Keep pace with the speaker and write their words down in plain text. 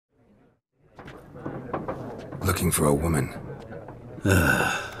Looking for a woman.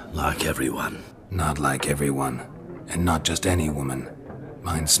 Like everyone. Not like everyone. And not just any woman.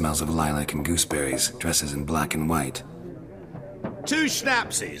 Mine smells of lilac and gooseberries, dresses in black and white. 2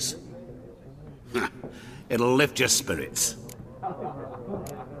 schnapsies. It'll lift your spirits.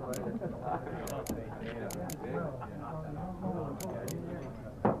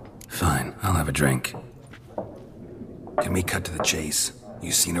 Fine, I'll have a drink. Can we cut to the chase?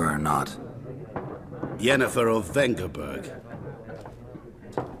 You seen her or not? Yennefer of Vengerberg.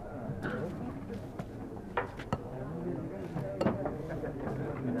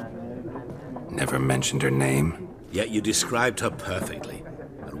 Never mentioned her name? Yet you described her perfectly.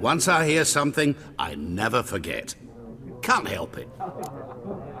 And once I hear something, I never forget. Can't help it.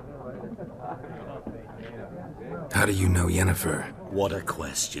 How do you know Yennefer? What a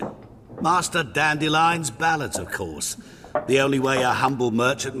question. Master Dandelion's ballads, of course. The only way a humble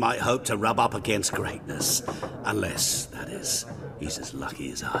merchant might hope to rub up against greatness. Unless, that is, he's as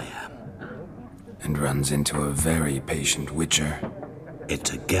lucky as I am. And runs into a very patient witcher.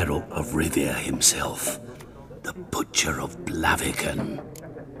 Into Geralt of Rivia himself. The Butcher of Blaviken.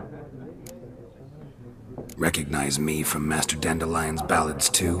 Recognize me from Master Dandelion's ballads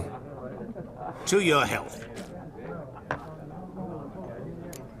too? To your health.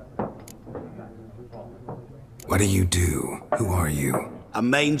 What do you do? Who are you? A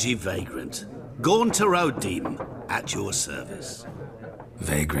mangy vagrant. Gaunter O'Deem, at your service.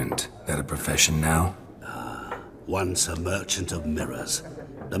 Vagrant? That a profession now? Once a merchant of mirrors.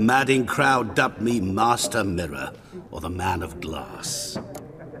 The madding crowd dubbed me Master Mirror, or the Man of Glass.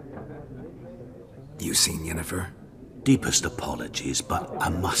 You seen Yennefer? Deepest apologies, but I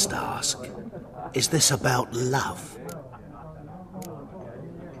must ask. Is this about love?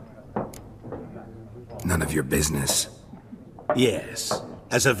 None of your business. Yes.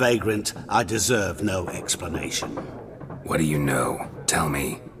 As a vagrant, I deserve no explanation. What do you know? Tell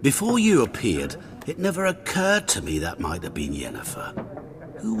me. Before you appeared, it never occurred to me that might have been Yennefer.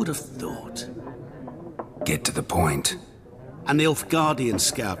 Who would have thought? Get to the point. An Nilfgaardian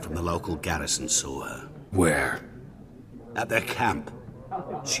scout from the local garrison saw her. Where? At their camp.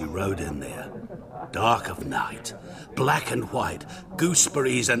 She rode in there. Dark of night. Black and white.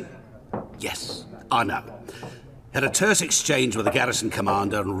 Gooseberries and... Yes, I know. Had a terse exchange with the garrison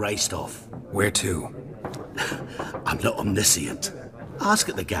commander and raced off. Where to? I'm not omniscient. Ask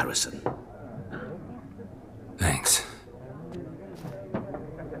at the garrison. Thanks.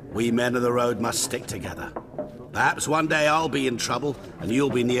 We men of the road must stick together. Perhaps one day I'll be in trouble and you'll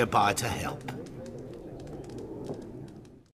be nearby to help.